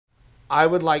I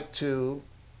would like to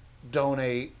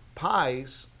donate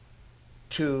pies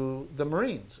to the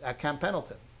Marines at Camp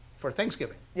Pendleton for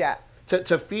Thanksgiving. Yeah.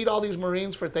 To feed all these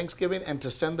Marines for Thanksgiving and to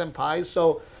send them pies.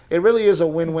 So it really is a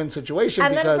win-win situation.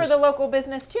 And because then for the local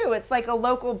business too. It's like a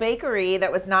local bakery that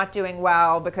was not doing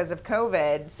well because of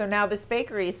COVID. So now this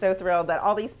bakery is so thrilled that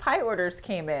all these pie orders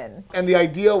came in. And the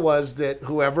idea was that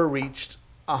whoever reached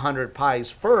 100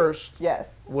 pies first Yes.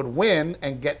 would win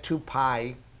and get to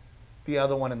pie the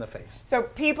other one in the face. So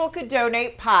people could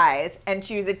donate pies and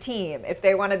choose a team if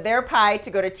they wanted their pie to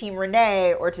go to Team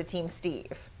Renee or to Team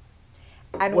Steve.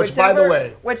 And Which, by the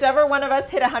way, whichever one of us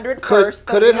hit 100 first,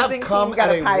 could it have come at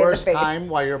a worse time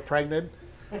while you're pregnant?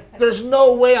 There's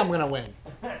no way I'm going to win.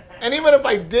 And even if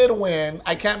I did win,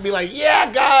 I can't be like, yeah,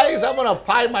 guys, I'm going to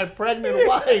pie my pregnant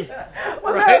wife.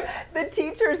 Well, right? The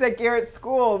teachers at Garrett's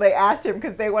school, they asked him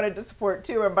because they wanted to support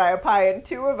two and buy a pie. And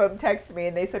two of them texted me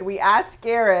and they said, we asked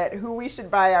Garrett who we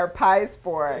should buy our pies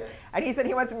for. And he said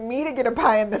he wants me to get a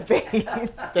pie in the face.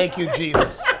 Thank you,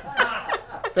 Jesus.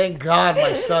 Thank God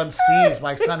my son sees.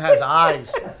 My son has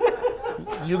eyes.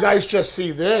 You guys just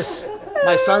see this.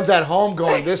 My son's at home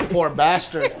going, this poor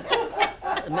bastard.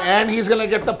 And he's going to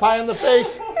get the pie in the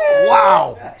face?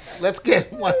 Wow. Let's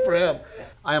get one for him.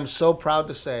 I am so proud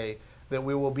to say that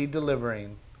we will be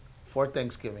delivering for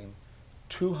Thanksgiving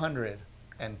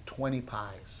 220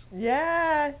 pies.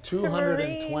 Yeah.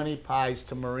 220 pies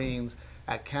to Marines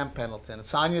at Camp Pendleton.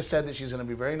 Sonia said that she's going to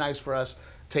be very nice for us.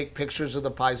 Take pictures of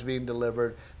the pies being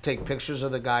delivered, take pictures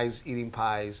of the guys eating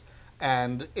pies,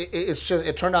 and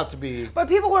it turned out to be. But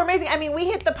people were amazing. I mean, we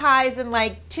hit the pies in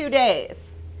like 2 days.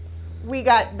 We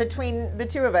got between the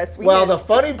two of us. Well, the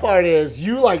funny part is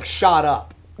you like shot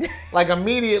up. Like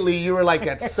immediately you were like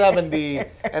at 70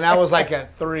 and I was like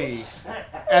at 3.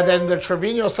 And then the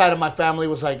Trevino side of my family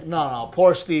was like, no,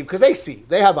 poor Steve, because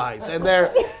they have eyes, and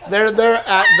they're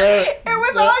at their. It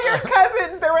was all your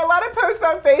cousins. There were a lot of posts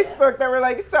on Facebook that were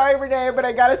like, sorry, Renee, but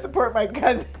I got to support my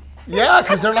cousin. Yeah,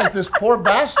 because they're like, this poor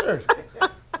bastard.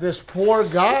 This poor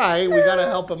guy, we got to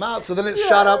help him out. So then it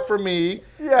shot up for me.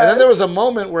 Yeah. And then there was a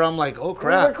moment where I'm like, oh,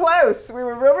 crap. We were close. We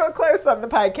were real close on the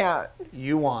pie count.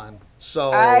 You won.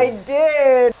 So I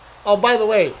did. Oh, by the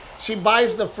way, she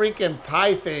buys the freaking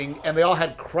pie thing, and they all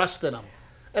had crust in them.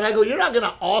 And I go, you're not going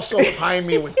to also pie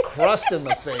me with crust in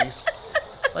the face.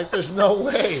 Like, there's no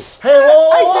way. Hey,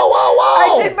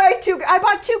 whoa. I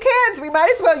bought 2 cans. We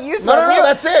might as well use one. No,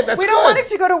 that's it. That's good. We don't want it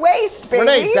to go to waste, baby.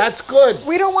 Renee, that's good.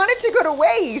 We don't want it to go to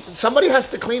waste. Somebody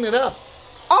has to clean it up.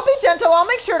 I'll be gentle. I'll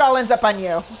make sure it all ends up on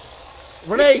you.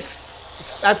 Renee,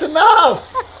 that's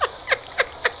enough.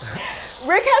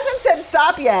 Rick hasn't said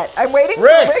stop yet. I'm waiting for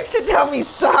Rick to tell me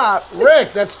stop.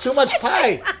 Rick, that's too much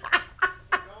pie.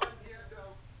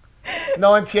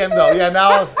 No entiendo. Yeah,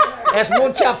 now es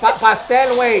mucha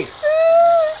pastel, wait.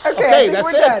 Okay,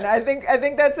 that's it. I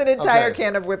think that's an entire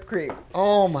can of whipped cream.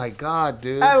 Oh my God,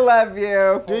 dude. I love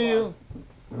you. Do you?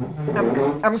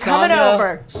 I'm coming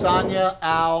over. Sonia,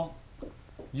 Al,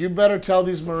 you better tell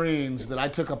these Marines that I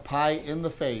took a pie in the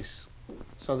face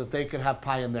so that they could have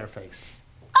pie in their face.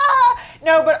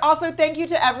 No, but also thank you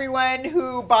to everyone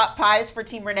who bought pies for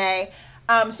Team Renee.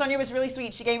 Sonia was really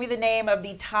sweet. She gave me the name of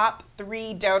the top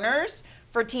 3 donors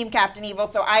for Team Captain Evil.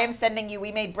 So I am sending you,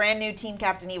 we made brand new Team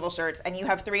Captain Evil shirts, and you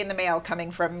have 3 in the mail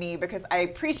coming from me because I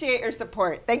appreciate your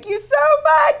support. Thank you so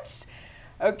much.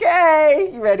 Okay,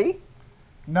 you ready?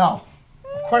 No,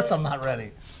 of course I'm not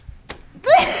ready.